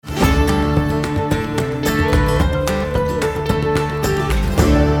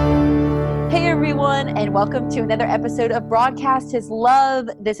and welcome to another episode of Broadcast His Love.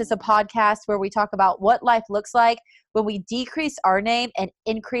 This is a podcast where we talk about what life looks like when we decrease our name and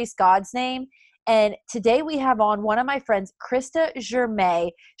increase God's name. And today we have on one of my friends, Krista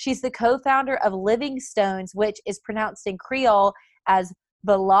Germain. She's the co-founder of Living Stones, which is pronounced in Creole as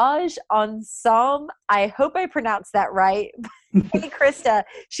Village Ensemble. I hope I pronounced that right. Hey, Krista.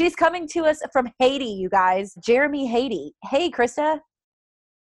 She's coming to us from Haiti, you guys. Jeremy, Haiti. Hey, Krista.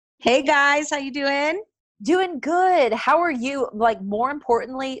 Hey guys, how you doing? Doing good. How are you? Like, more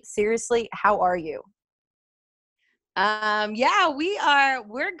importantly, seriously, how are you? We're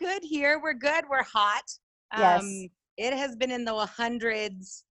good here. We're good. We're hot. Yes. It has been in the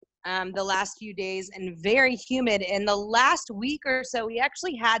hundreds the last few days and very humid. In the last week or so, we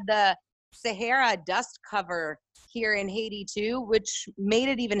actually had the Sahara dust cover here in Haiti too, which made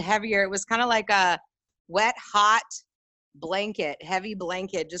it even heavier. It was kind of like a wet, hot heavy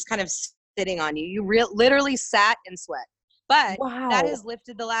blanket, just kind of sitting on you. You literally sat and sweat. But Wow. That has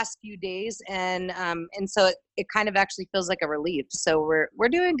lifted the last few days, and so it kind of actually feels like a relief. So we're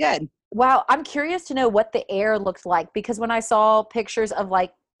doing good. Wow. I'm curious to know what the air looked like, because when I saw pictures of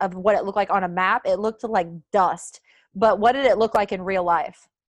what it looked like on a map, it looked like dust. But what did it look like in real life?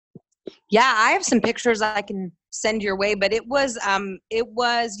 Yeah, I have some pictures I can send your way, but it was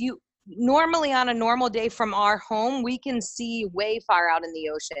you. Normally on a normal day from our home, we can see way far out in the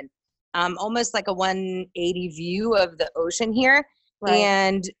ocean, almost like a 180 view of the ocean here. Right.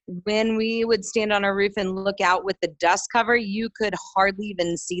 And when we would stand on our roof and look out with the dust cover, you could hardly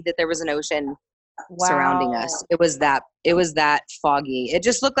even see that there was an ocean surrounding us. It was that foggy. It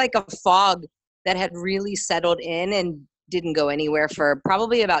just looked like a fog that had really settled in and didn't go anywhere for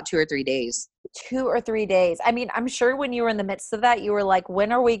probably about 2 or 3 days. 2 or 3 days. I mean, I'm sure when you were in the midst of that, you were like,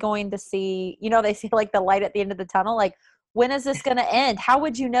 when are we going to see, they see like the light at the end of the tunnel. Like, when is this going to end? How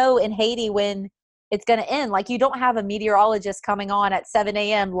would you know in Haiti when it's going to end? Like, you don't have a meteorologist coming on at 7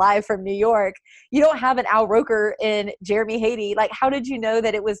 a.m. live from New York. You don't have an Al Roker in Jeremy, Haiti. Like, how did you know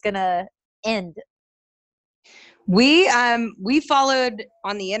that it was going to end? We followed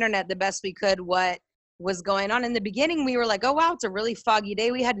on the internet the best we could what was going on. In the beginning, we were like, oh wow, it's a really foggy day.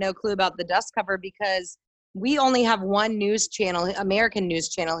 We had no clue about the dust cover because we only have one news channel, American news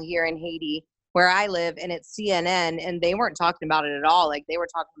channel here in Haiti where I live, and it's CNN, and they weren't talking about it at all. Like, they were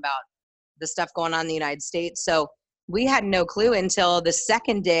talking about the stuff going on in the United States. So we had no clue until the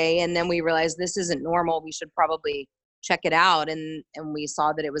second day, and then we realized this isn't normal. We should probably check it out, and we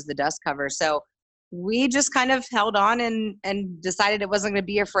saw that it was the dust cover. So we just kind of held on and decided it wasn't going to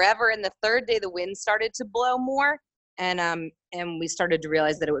be here forever. And the third day, the wind started to blow more, and we started to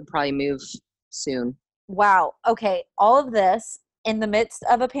realize that it would probably move soon. Wow. Okay. All of this in the midst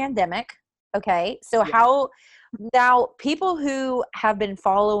of a pandemic. Okay. So now people who have been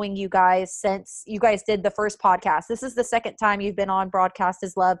following you guys since you guys did the first podcast, this is the second time you've been on Broadcast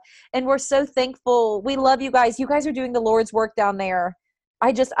His Love, and we're so thankful. We love you guys. You guys are doing the Lord's work down there.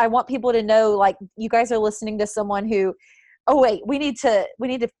 I want people to know, like, you guys are listening to someone who, I need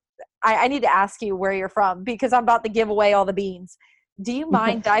to ask you where you're from, because I'm about to give away all the beans. Do you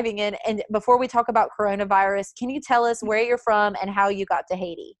mind diving in? And before we talk about coronavirus, can you tell us where you're from and how you got to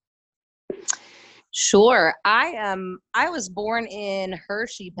Haiti? Sure. I was born in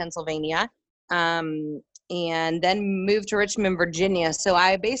Hershey, Pennsylvania, and then moved to Richmond, Virginia. So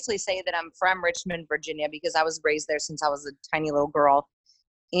I basically say that I'm from Richmond, Virginia, because I was raised there since I was a tiny little girl.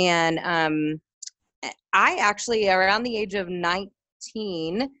 And I actually, around the age of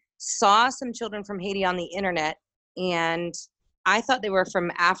 19, saw some children from Haiti on the internet, and I thought they were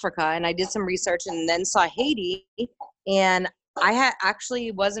from Africa. And I did some research and then saw Haiti, and I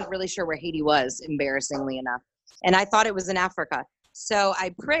actually wasn't really sure where Haiti was, embarrassingly enough. And I thought it was in Africa. So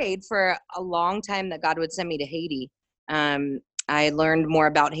I prayed for a long time that God would send me to Haiti. I learned more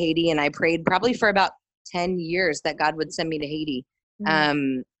about Haiti, and I prayed probably for about 10 years that God would send me to Haiti.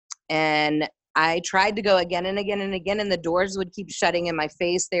 And I tried to go again and again and again, and the doors would keep shutting in my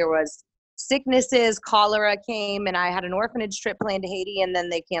face. There was sicknesses, cholera came, and I had an orphanage trip planned to Haiti, and then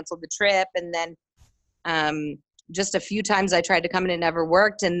they canceled the trip. And then just a few times I tried to come and it never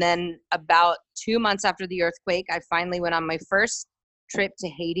worked. And then about 2 months after the earthquake, I finally went on my first trip to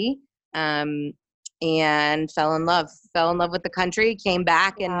Haiti, and fell in love with the country, came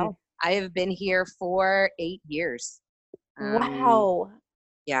back. Wow. And I have been here for 8 years. Wow.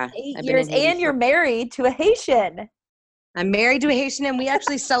 Yeah. 8 years. And you're married to a Haitian. I'm married to a Haitian, and we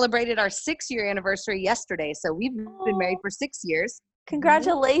actually celebrated our 6-year anniversary yesterday. So we've been married for 6 years.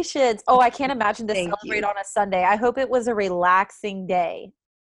 Congratulations. Oh, I can't imagine to celebrate on a Sunday. I hope it was a relaxing day.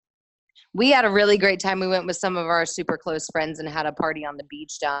 We had a really great time. We went with some of our super close friends and had a party on the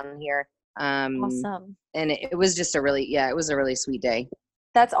beach down here. Awesome. And it was just it was a really sweet day.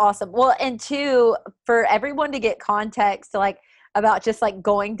 That's awesome. Well, and two, for everyone to get context, like about just like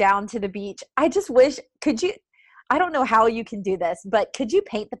going down to the beach, I just wish, I don't know how you can do this, but could you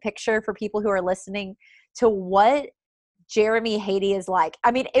paint the picture for people who are listening to what Jeremy, Haiti is like?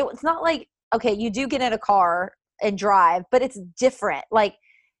 I mean, it's not like, okay, you do get in a car and drive, but it's different. Like,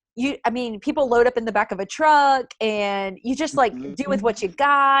 people load up in the back of a truck and you just like do with what you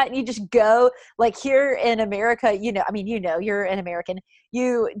got and you just go. Like here in America, you're an American.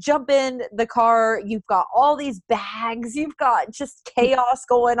 You jump in the car, you've got all these bags, you've got just chaos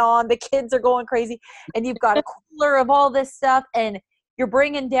going on. The kids are going crazy and you've got a cooler of all this stuff and you're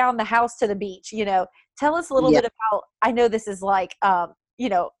bringing down the house to the beach. Tell us a little bit about, I know this is like,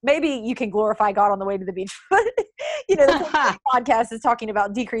 maybe you can glorify God on the way to the beach, but the podcast is talking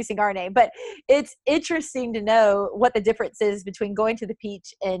about decreasing our name, but it's interesting to know what the difference is between going to the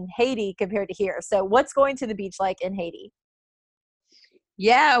beach in Haiti compared to here. So what's going to the beach like in Haiti?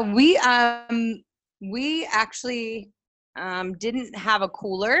 Yeah, we actually didn't have a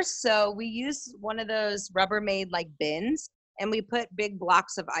cooler. So we used one of those Rubbermaid like bins and we put big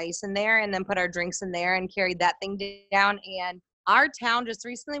blocks of ice in there and then put our drinks in there and carried that thing down. And our town just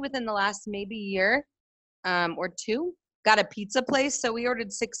recently, within the last maybe year or two, got a pizza place. So we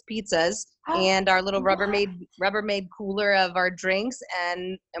ordered 6 pizzas and our little Rubbermaid cooler of our drinks,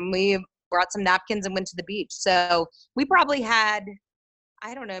 and we brought some napkins and went to the beach. So we probably had,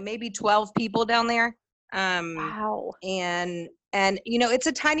 I don't know, maybe 12 people down there. Wow. And it's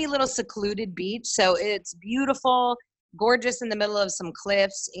a tiny little secluded beach. So it's beautiful, gorgeous in the middle of some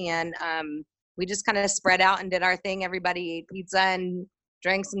cliffs. And we just kind of spread out and did our thing. Everybody ate pizza and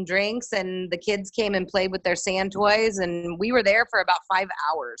drank some drinks, and the kids came and played with their sand toys, and we were there for about 5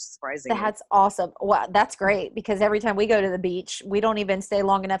 hours, surprisingly. That's awesome. Wow, that's great, because every time we go to the beach, we don't even stay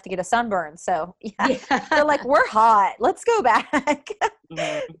long enough to get a sunburn. So they're like, we're hot. Let's go back.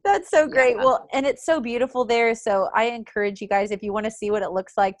 Mm-hmm. That's so great. Yeah. Well, and it's so beautiful there. So I encourage you guys, if you want to see what it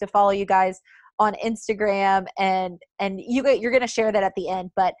looks like, to follow you guys on Instagram, and you're going to share that at the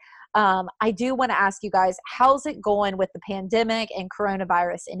end. But I do want to ask you guys, how's it going with the pandemic and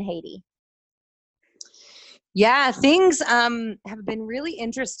coronavirus in Haiti? Yeah, things have been really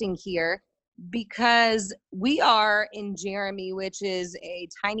interesting here because we are in Jérémie, which is a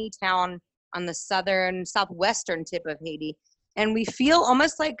tiny town on the southwestern tip of Haiti. And we feel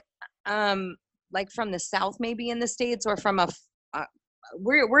almost like from the south, maybe in the States, or from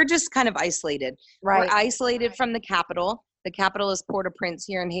we're just kind of isolated. Right. We're isolated from the capital. The capital is Port-au-Prince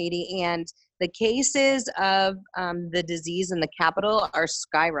here in Haiti, and the cases of the disease in the capital are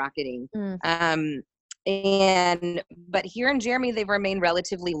skyrocketing. But here in Jérémie, they've remained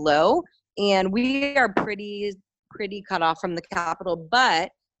relatively low, and we are pretty cut off from the capital.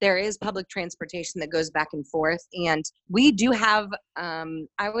 But there is public transportation that goes back and forth, and we do have,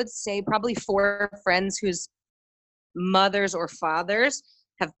 I would say, probably 4 friends whose mothers or fathers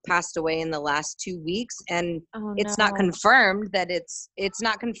have passed away in the last 2 weeks, and it's not confirmed that it's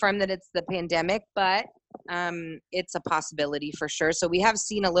the pandemic, but it's a possibility for sure. So we have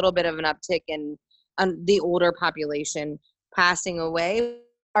seen a little bit of an uptick in the older population passing away.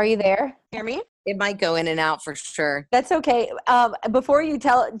 Are you there? Hear me? It might go in and out for sure. That's okay. Before you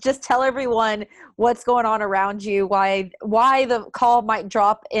tell everyone what's going on around you, why the call might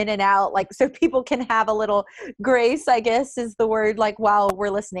drop in and out, like, so people can have a little grace, I guess is the word, like, while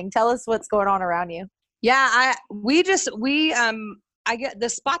we're listening. Tell us what's going on around you. Yeah, I get the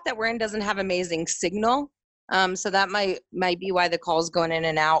spot that we're in doesn't have amazing signal. So that might be why the call's going in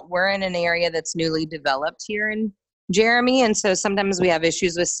and out. We're in an area that's newly developed here in Jérémie, and so sometimes we have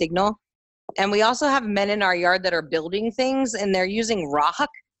issues with signal. And we also have men in our yard that are building things, and they're using rock.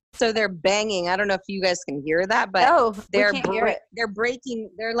 So they're banging. I don't know if you guys can hear that, but they're breaking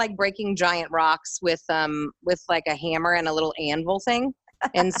giant rocks with like a hammer and a little anvil thing.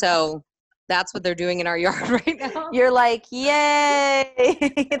 And so that's what they're doing in our yard right now. You're like,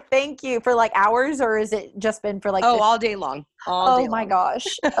 yay. Thank you. For like hours, or is it just been for like all day long. Oh my gosh.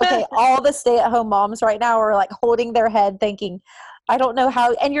 Okay. All the stay-at-home moms right now are like holding their head thinking, I don't know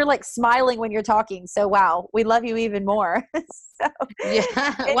how, and you're like smiling when you're talking. So wow, we love you even more. Anyway.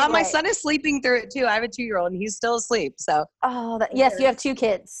 Well, my son is sleeping through it too. I have a 2-year-old and he's still asleep. So yes, you have 2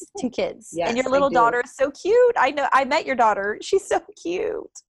 kids. 2 kids. Yes, and your little daughter is so cute. I know, I met your daughter. She's so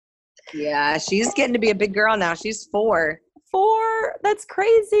cute. Yeah, she's getting to be a big girl now. She's 4. 4? That's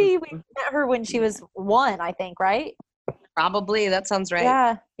crazy. We met her when she was 1, I think, right? Probably. That sounds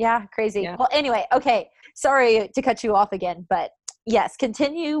right. Yeah. Crazy. Yeah. Well, anyway, okay. Sorry to cut you off again, but yes,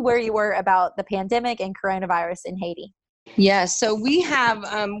 continue where you were about the pandemic and coronavirus in Haiti. Yeah, so we have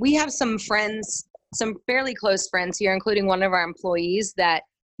some friends, some fairly close friends here, including one of our employees that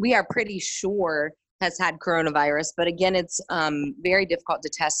we are pretty sure has had coronavirus. But again, it's very difficult to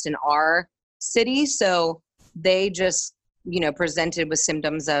test in our city. So they just, presented with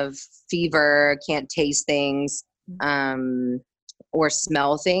symptoms of fever, can't taste things, or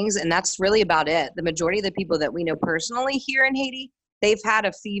smell things. And that's really about it. The majority of the people that we know personally here in Haiti, they've had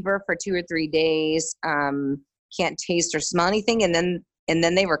a fever for 2 or 3 days. Can't taste or smell anything, and then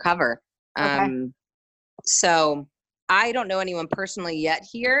they recover. Okay. So I don't know anyone personally yet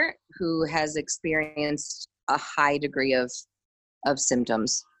here who has experienced a high degree of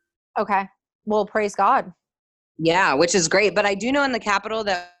symptoms. Okay. Well, praise God. Yeah, which is great. But I do know in the capital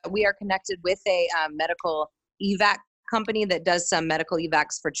that we are connected with a medical evac company that does some medical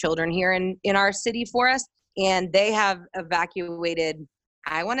evacs for children here in our city for us. And they have evacuated,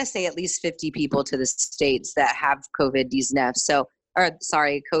 I want to say, at least 50 people to the States that have COVID-19. So, or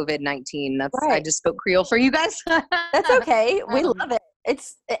sorry, COVID-19. Right. I just spoke Creole for you guys. That's okay. We love it.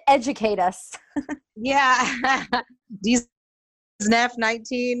 Educate us. Yeah.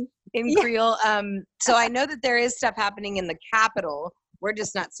 19 in Creole. So I know that there is stuff happening in the capital. We're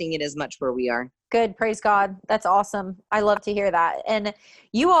just not seeing it as much where we are. Good. Praise God. That's awesome. I love to hear that. And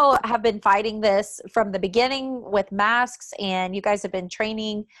you all have been fighting this from the beginning with masks, and you guys have been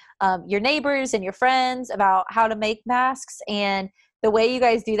training your neighbors and your friends about how to make masks. And the way you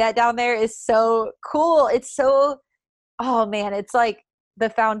guys do that down there is so cool. It's so, oh man, it's like the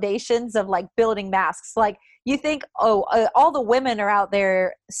foundations of like building masks. Like you think, all the women are out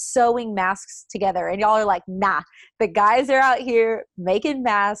there sewing masks together, and y'all are like, nah, the guys are out here making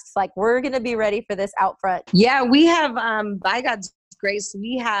masks. Like, we're going to be ready for this out front. Yeah, we have, by God's grace,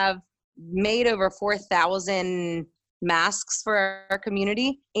 we have made over 4,000 masks for our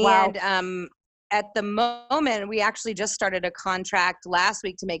community. Wow. And at the moment, we actually just started a contract last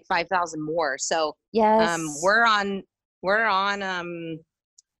week to make 5,000 more. So yes,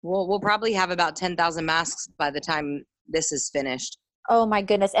 we'll probably have about 10,000 masks by the time this is finished. Oh my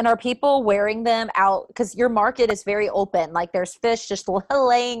goodness. And are people wearing them out? Because your market is very open. Like there's fish just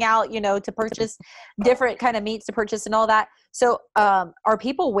laying out, to purchase, different kind of meats to purchase and all that. So are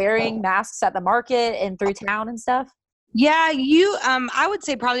people wearing masks at the market and through town and stuff? Yeah, I would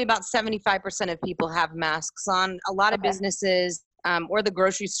say probably about 75% of people have masks on. A lot of businesses or the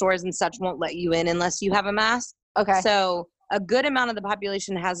grocery stores and such won't let you in unless you have a mask. Okay. So a good amount of the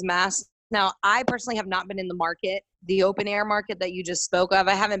population has masks. Now, I personally have not been in the market, the open air market that you just spoke of.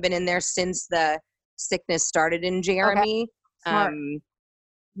 I haven't been in there since the sickness started in Jeremy. Okay.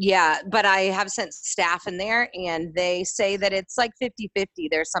 Yeah, but I have sent staff in there, and they say that it's like 50-50.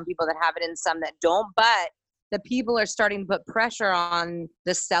 There's some people that have it and some that don't, but the people are starting to put pressure on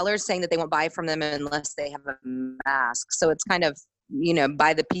the sellers, saying that they won't buy from them unless they have a mask. So it's kind of,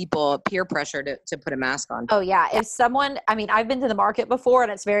 by the people, peer pressure to put a mask on. Oh yeah. If someone, I've been to the market before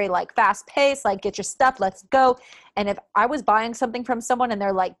and it's very like fast paced, like get your stuff, let's go. And if I was buying something from someone and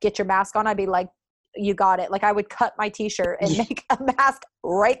they're like, get your mask on, I'd be like, you got it. Like I would cut my t-shirt and make a mask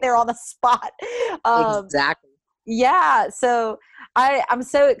right there on the spot. Exactly. Yeah. So I'm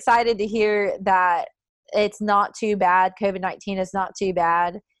so excited to hear that it's not too bad. COVID-19 is not too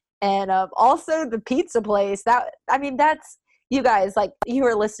bad. And also the pizza place that's, you guys, like you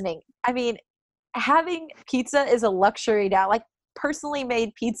are listening. Having pizza is a luxury now. Like personally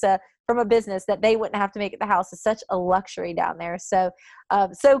made pizza from a business that they wouldn't have to make at the house is such a luxury down there. So,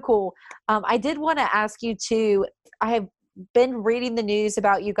 so cool. I did want to ask you too, I have been reading the news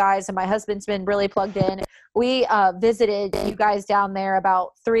about you guys, and my husband's been really plugged in. We visited you guys down there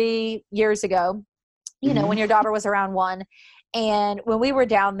about 3 years ago, when your daughter was around 1. And when we were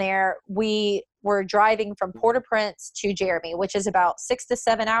down there, we were driving from Port-au-Prince to Jeremy, which is about 6 to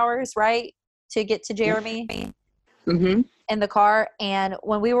 7 hours, right, to get to Jeremy in the car. And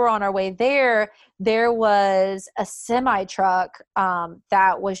when we were on our way there was a semi truck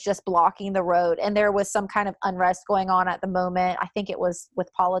that was just blocking the road. And there was some kind of unrest going on at the moment. I think it was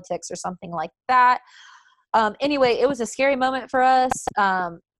with politics or something like that. Anyway, it was a scary moment for us.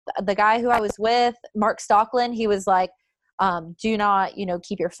 The guy who I was with, Mark Stockland, he was like, do not,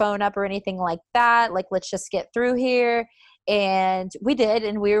 keep your phone up or anything like that. Like, let's just get through here. And we did,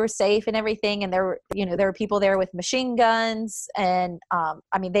 and we were safe and everything. And there were people there with machine guns, and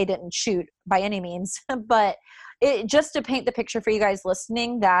they didn't shoot by any means, but just to paint the picture for you guys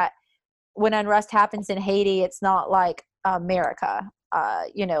listening, that when unrest happens in Haiti, it's not like America. I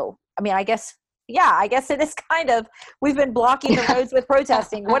guess it is kind of, we've been blocking the roads with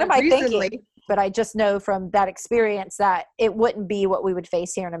protesting. What am I thinking? but I just know from that experience that it wouldn't be what we would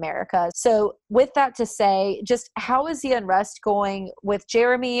face here in America. So with that to say, just how is the unrest going with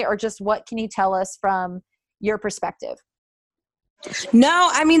Jeremy, or just what can you tell us from your perspective? No,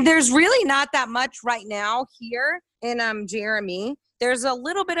 I mean, there's really not that much right now here in Jeremy. There's a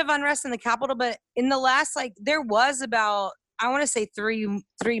little bit of unrest in the capital, but in the last, there was about, I want to say 3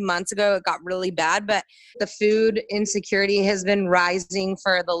 months ago, it got really bad, but the food insecurity has been rising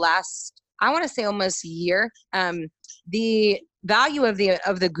for the last, I want to say almost a year. The value of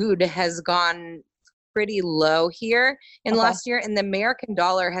the good has gone pretty low here in the last year, and the American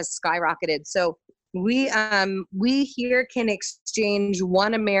dollar has skyrocketed. So we here can exchange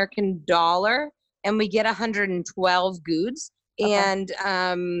 $1 American and we get 112 goods. Okay. And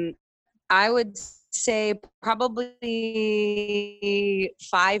I would say probably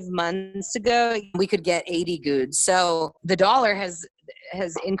 5 months ago we could get 80 goods. So the dollar has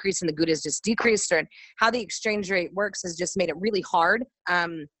increased and the good has just decreased. Or how the exchange rate works has just made it really hard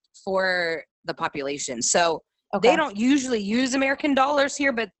for the population. So they don't usually use American dollars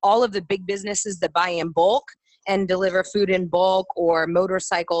here, but all of the big businesses that buy in bulk and deliver food in bulk, or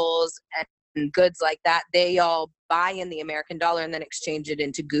motorcycles and goods like that, they all buy in the American dollar and then exchange it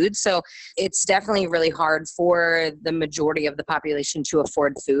into goods. So it's definitely really hard for the majority of the population to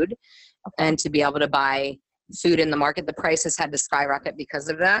afford food and to be able to buy food in the market. The prices had to skyrocket because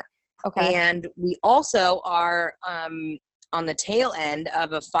of that. Okay. And we also are on the tail end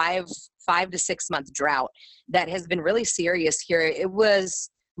of a 5 to 6 month drought that has been really serious here. It was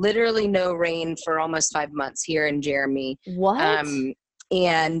literally no rain for almost 5 months here in Jeremy. What?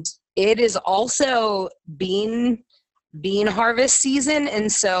 And it is also bean harvest season,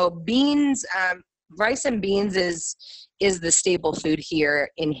 and so beans, rice and beans is the staple food here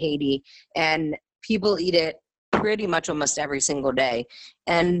in Haiti, and people eat it pretty much almost every single day.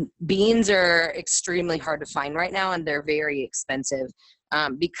 And beans are extremely hard to find right now, and they're very expensive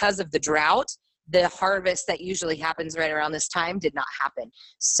because of the drought. The harvest that usually happens right around this time did not happen.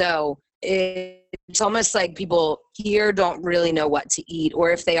 So it's almost like people here don't really know what to eat, or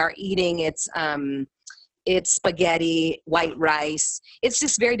if they are eating, it's spaghetti, white rice. It's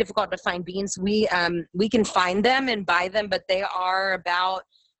just very difficult to find beans. We can find them and buy them, but they are about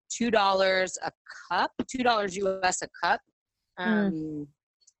 $2 a cup, $2 US a cup,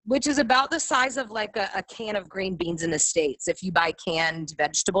 which is about the size of like a can of green beans in the States. If you buy canned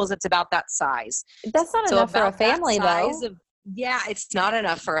vegetables, it's about that size. That's not enough for a family, though. Yeah, it's not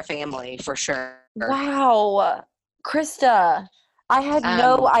enough for a family, for sure. Wow. Krista, I had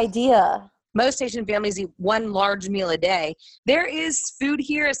no idea. Most Asian families eat one large meal a day. There is food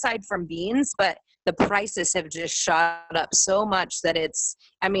here aside from beans, but the prices have just shot up so much that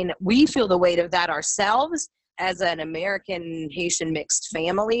we feel the weight of that ourselves as an American Haitian mixed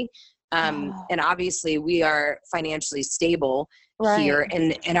family. And obviously we are financially stable here,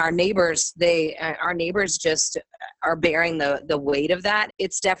 and our neighbors, just are bearing the weight of that.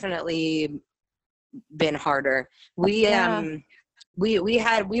 It's definitely been harder. We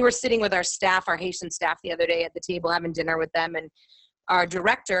were sitting with our staff, our Haitian staff, the other day at the table having dinner with them, and our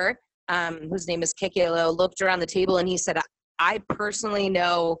director, whose name is Kekelo, looked around the table and he said, I personally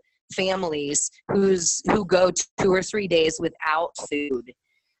know families who go 2 or 3 days without food.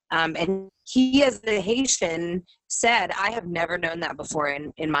 And he, as the Haitian, said, I have never known that before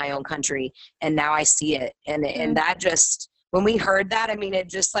in my own country, and now I see it. And that just, when we heard that, it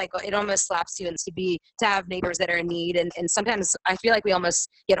just it almost slaps you, and to have neighbors that are in need. And sometimes I feel like we almost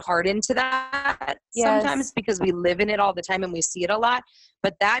get hardened to that sometimes because we live in it all the time and we see it a lot.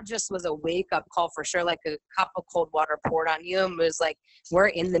 But that just was a wake up call for sure, like a cup of cold water poured on you. And it was like, we're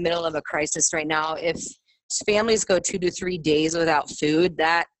in the middle of a crisis right now. If families go 2 to 3 days without food,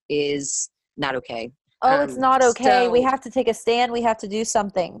 that is not okay. Oh, it's not okay. We have to take a stand. We have to do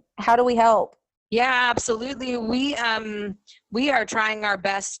something. How do we help? Yeah, absolutely. We are trying our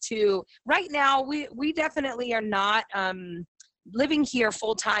best to, right now, we definitely are not living here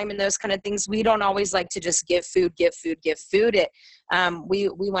full time and those kind of things. We don't always like to just give food. We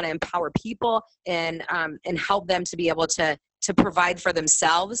want to empower people and help them to be able to provide for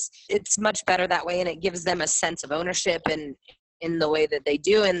themselves. It's much better that way, and it gives them a sense of ownership and in the way that they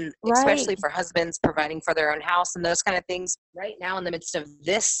do, and especially for husbands providing for their own house and those kind of things. Right now, in the midst of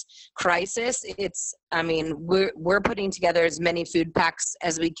this crisis, we're putting together as many food packs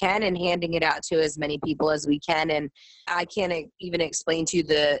as we can and handing it out to as many people as we can. And I can't even explain to you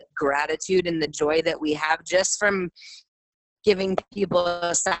the gratitude and the joy that we have just from giving people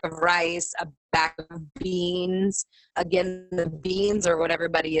a sack of rice, a bag of beans. Again, the beans are what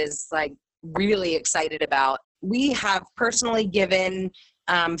everybody is really excited about. We have personally given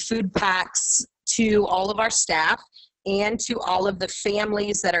food packs to all of our staff and to all of the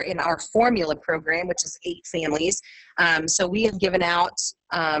families that are in our formula program, which is 8 families. So we have given out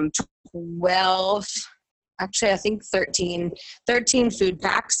 12, actually I think 13 food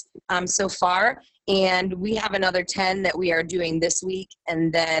packs so far. And we have another 10 that we are doing this week.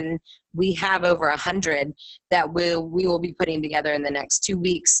 And then we have over 100 that we will be putting together in the next 2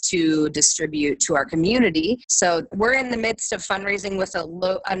 weeks to distribute to our community. So we're in the midst of fundraising with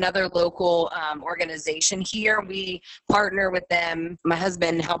another local organization here. We partner with them. My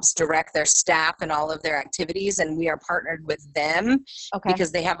husband helps direct their staff and all of their activities, and we are partnered with them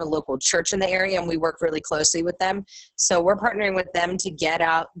because they have a local church in the area, and we work really closely with them. So we're partnering with them to get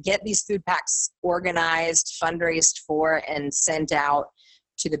these food packs organized, fundraised for, and sent out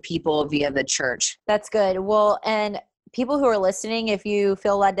to the people via the church. That's good. Well, and people who are listening, if you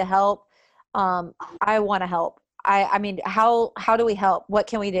feel led to help, I want to help. I mean, how do we help? What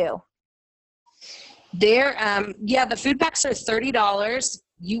can we do? The food packs are $30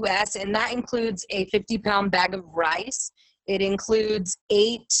 US, and that includes a 50-pound bag of rice. It includes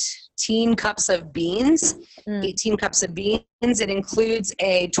 18 cups of beans, 18 cups of beans. It includes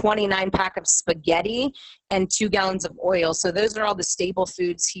a 29 pack of spaghetti and 2 gallons of oil. So those are all the staple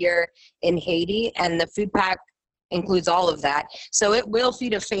foods here in Haiti, and the food pack includes all of that. So it will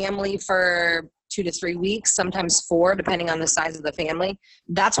feed a family for 2 to 3 weeks, sometimes 4, depending on the size of the family.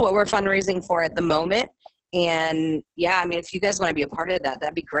 That's what we're fundraising for at the moment. And yeah, I mean, if you guys want to be a part of that,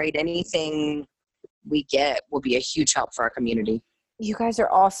 that'd be great. Anything we get will be a huge help for our community. You guys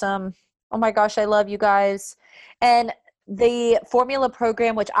are awesome. Oh my gosh, I love you guys. And the formula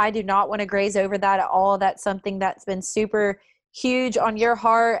program, which I do not want to graze over that at all. That's something that's been super huge on your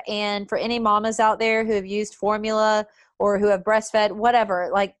heart. And for any mamas out there who have used formula or who have breastfed, whatever,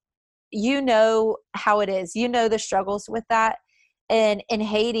 like, you know how it is. You know the struggles with that. And in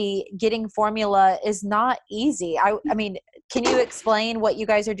Haiti, getting formula is not easy. I mean, can you explain what you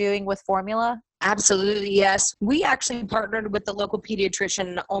guys are doing with formula? Absolutely, yes. We actually partnered with the local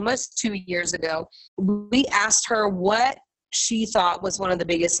pediatrician almost 2 years ago. We asked her what she thought was one of the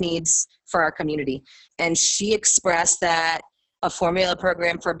biggest needs for our community. And she expressed that a formula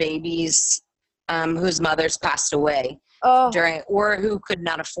program for babies whose mothers passed away or who could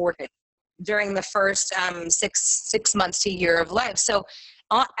not afford it during the first 6 months to a year of life. So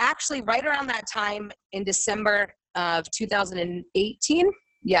actually right around that time in December of 2018,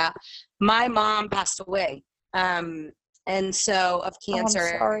 my mom passed away, and so of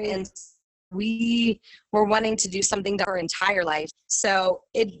cancer. I'm sorry. And we were wanting to do something to her entire life. So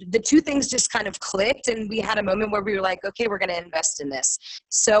the two things just kind of clicked, and we had a moment where we were like, okay, we're going to invest in this.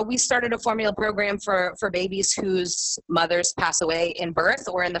 So we started a formula program for babies whose mothers pass away in birth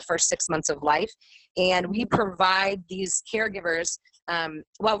or in the first 6 months of life. And we provide these caregivers.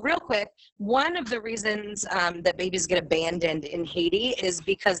 Real quick, one of the reasons that babies get abandoned in Haiti is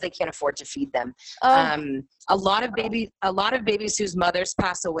because they can't afford to feed them. A lot of babies whose mothers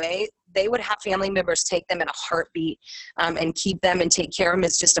pass away, they would have family members take them in a heartbeat and keep them and take care of them.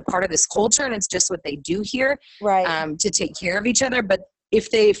 It's just a part of this culture, and it's just what they do here, right? To take care of each other. But if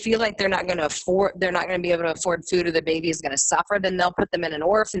they feel like they're not going to be able to afford food, or the baby is going to suffer, then they'll put them in an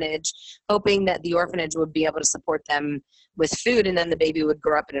orphanage, hoping that the orphanage would be able to support them with food, and then the baby would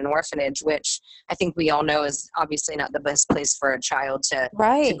grow up in an orphanage, which I think we all know is obviously not the best place for a child to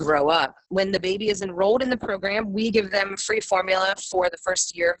grow up. When the baby is enrolled in the program, we give them free formula for the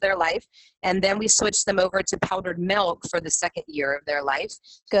first year of their life, and then we switch them over to powdered milk for the second year of their life.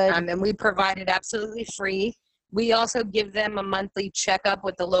 Good. And we provide it absolutely free. We also give them a monthly checkup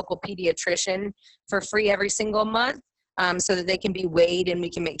with the local pediatrician for free every single month, so that they can be weighed, and we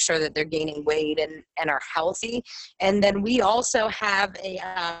can make sure that they're gaining weight and are healthy. And then we also have a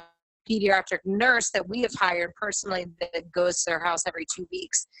pediatric nurse that we have hired personally that goes to their house every 2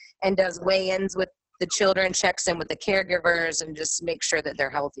 weeks and does weigh-ins with the children, checks in with the caregivers, and just make sure that they're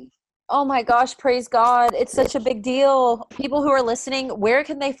healthy. Oh my gosh, praise God. It's such a big deal. People who are listening, where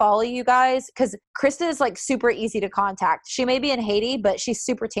can they follow you guys? Because Krista is like super easy to contact. She may be in Haiti, but she's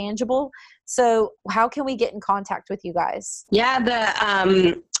super tangible. So how can we get in contact with you guys? Yeah,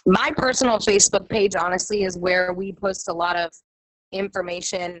 my personal Facebook page, honestly, is where we post a lot of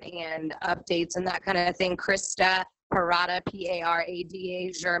information and updates and that kind of thing. Krista Parada,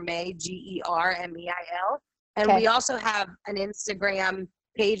 Parada, Germail, Germeil. And we also have an Instagram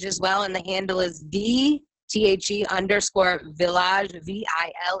page as well, and the handle is _village,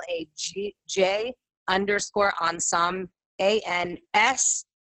 VILAJ_ensemble,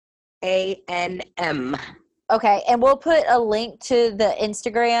 ANSANM. Okay, and we'll put a link to the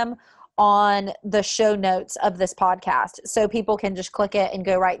Instagram on the show notes of this podcast, so people can just click it and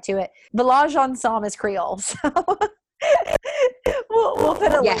go right to it. Village Ensemble is Creole, so we'll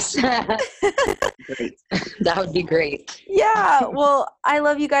put a yes. Great. That would be great. Yeah. Well, I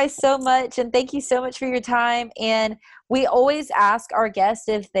love you guys so much, and thank you so much for your time. And we always ask our guests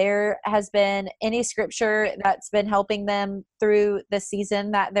if there has been any scripture that's been helping them through the season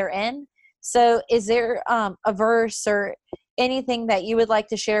that they're in. So is there a verse or anything that you would like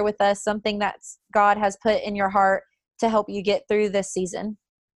to share with us, something that God has put in your heart to help you get through this season?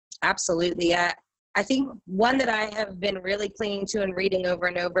 Absolutely. I think one that I have been really clinging to and reading over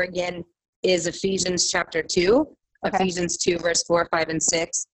and over again is Ephesians chapter 2, okay. Ephesians 2, verse 4, 5, and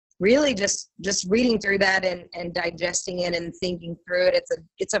 6. Really just reading through that and digesting it and thinking through it.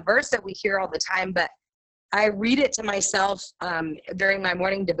 It's a verse that we hear all the time, but I read it to myself during my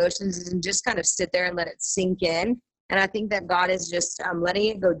morning devotions and just kind of sit there and let it sink in. And I think that God is just letting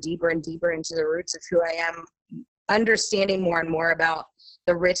it go deeper and deeper into the roots of who I am, understanding more and more about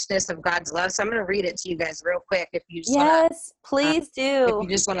the richness of God's love. So I'm going to read it to you guys real quick. If you just please do. If you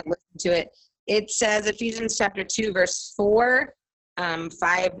just want to listen to it. It says Ephesians chapter 2, verse 4,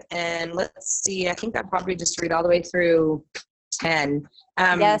 5, and let's see, I think I'll probably just read all the way through 10.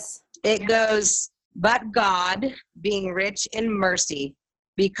 Yes. It goes, but God, being rich in mercy,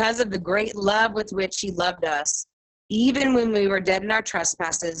 because of the great love with which he loved us, even when we were dead in our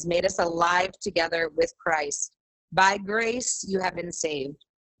trespasses, made us alive together with Christ. By grace you have been saved,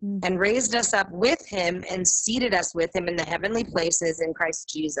 and raised us up with him and seated us with him in the heavenly places in Christ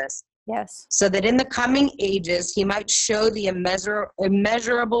Jesus. Yes. So that in the coming ages he might show the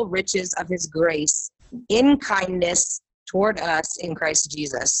immeasurable riches of his grace in kindness toward us in Christ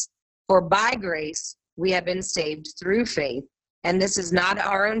Jesus. For by grace we have been saved through faith, and this is not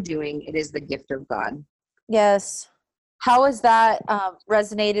our own doing, it is the gift of God. Yes. How has that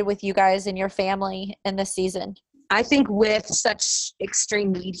resonated with you guys and your family in this season? I think with such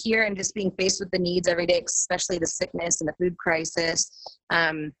extreme need here and just being faced with the needs every day, especially the sickness and the food crisis,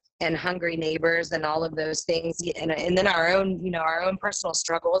 and hungry neighbors and all of those things, and then our own personal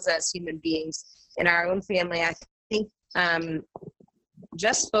struggles as human beings in our own family, I think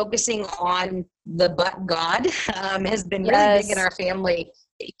just focusing on the but God has been really big in our family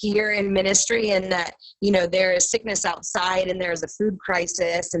here in ministry, and that, there is sickness outside and there is a food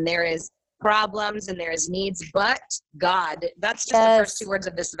crisis and there is problems and there is needs, but God. That's just the first two words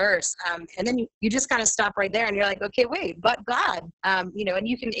of this verse. And then you just kind of stop right there and you're like, okay, wait, but God, and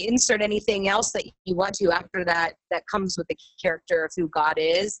you can insert anything else that you want to after that comes with the character of who God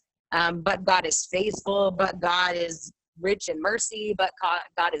is. But God is faithful, but God is rich in mercy, but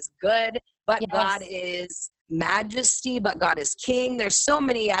God is good, but God is majesty, but God is king. There's so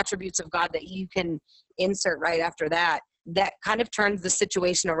many attributes of God that you can insert right after that kind of turns the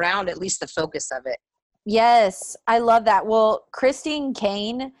situation around, at least the focus of it. Yes, I love that. Well, Christine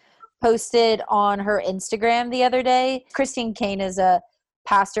Kane posted on her Instagram the other day. Christine Kane is a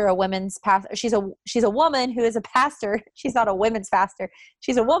pastor, a women's pastor. She's a woman who is a pastor. She's not a women's pastor.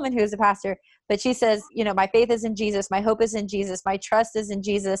 She's a woman who is a pastor. But she says, my faith is in Jesus. My hope is in Jesus. My trust is in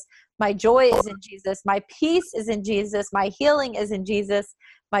Jesus. My joy is in Jesus. My peace is in Jesus. My healing is in Jesus.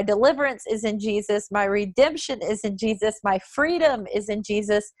 My deliverance is in Jesus. My redemption is in Jesus. My freedom is in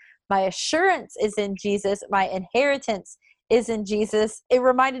Jesus. My assurance is in Jesus. My inheritance is in Jesus. It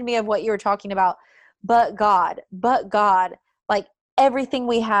reminded me of what you were talking about. But God, like everything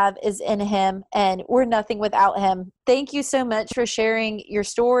we have is in him, and we're nothing without him. Thank you so much for sharing your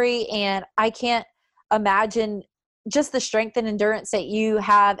story. And I can't imagine just the strength and endurance that you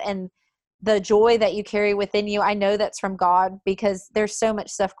have and the joy that you carry within you. I know that's from God, because there's so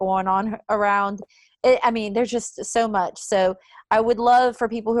much stuff going on around it. I mean, there's just so much. So I would love for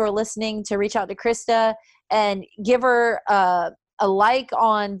people who are listening to reach out to Krista and give her a like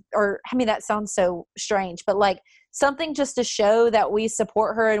on, or I mean, that sounds so strange, but like something just to show that we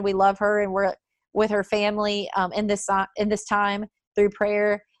support her and we love her and we're with her family in this time through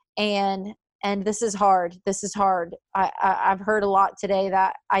prayer. And this is hard. I've heard a lot today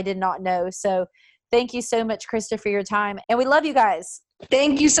that I did not know. So thank you so much, Krista, for your time. And we love you guys.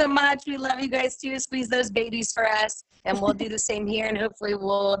 Thank you so much. We love you guys too. Squeeze those babies for us. And we'll do the same here. And hopefully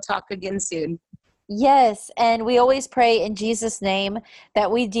we'll talk again soon. Yes. And we always pray in Jesus' name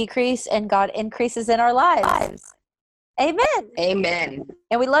that we decrease and God increases in our lives. Amen. Amen.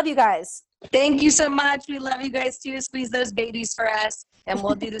 And we love you guys. Thank you so much. We love you guys too. Squeeze those babies for us. And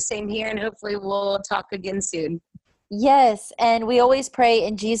we'll do the same here. And hopefully we'll talk again soon. Yes. And we always pray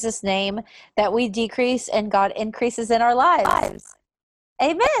in Jesus' name that we decrease and God increases in our lives.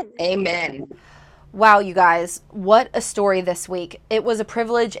 Amen. Amen. Wow, you guys, what a story this week. It was a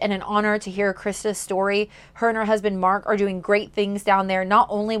privilege and an honor to hear Krista's story. Her and her husband Mark are doing great things down there, not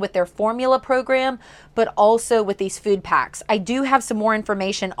only with their formula program, but also with these food packs. I do have some more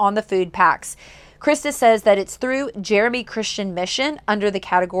information on the food packs. Krista says that it's through Jeremy Christian Mission under the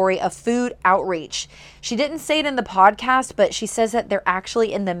category of food outreach. She didn't say it in the podcast, but she says that they're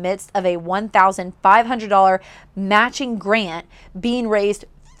actually in the midst of a $1,500 matching grant being raised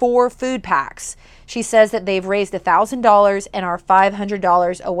for food packs. She says that they've raised $1,000 and are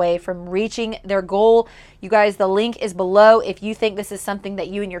 $500 away from reaching their goal. You guys, the link is below if you think this is something that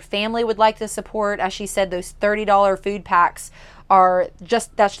you and your family would like to support. As she said, those $30 food packs are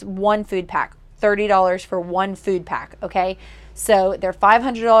that's one food pack. $30 for one food pack, okay? So they're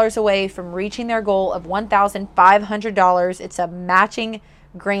 $500 away from reaching their goal of $1,500. It's a matching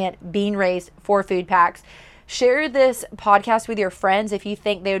grant being raised for food packs. Share this podcast with your friends if you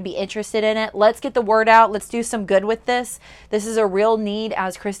think they would be interested in it. Let's get the word out. Let's do some good with this. This is a real need.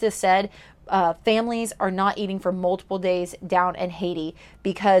 As Krista said, families are not eating for multiple days down in Haiti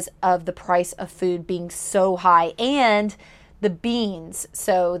because of the price of food being so high and the beans.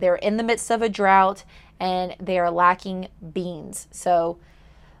 So they're in the midst of a drought and they are lacking beans. So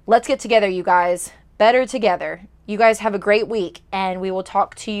let's get together, you guys. Better together. You guys have a great week, and we will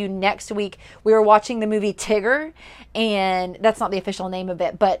talk to you next week. We were watching the movie Tigger, and that's not the official name of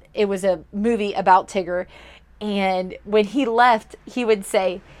it, but it was a movie about Tigger. And when he left, he would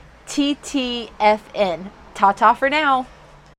say TTFN. Ta-ta for now.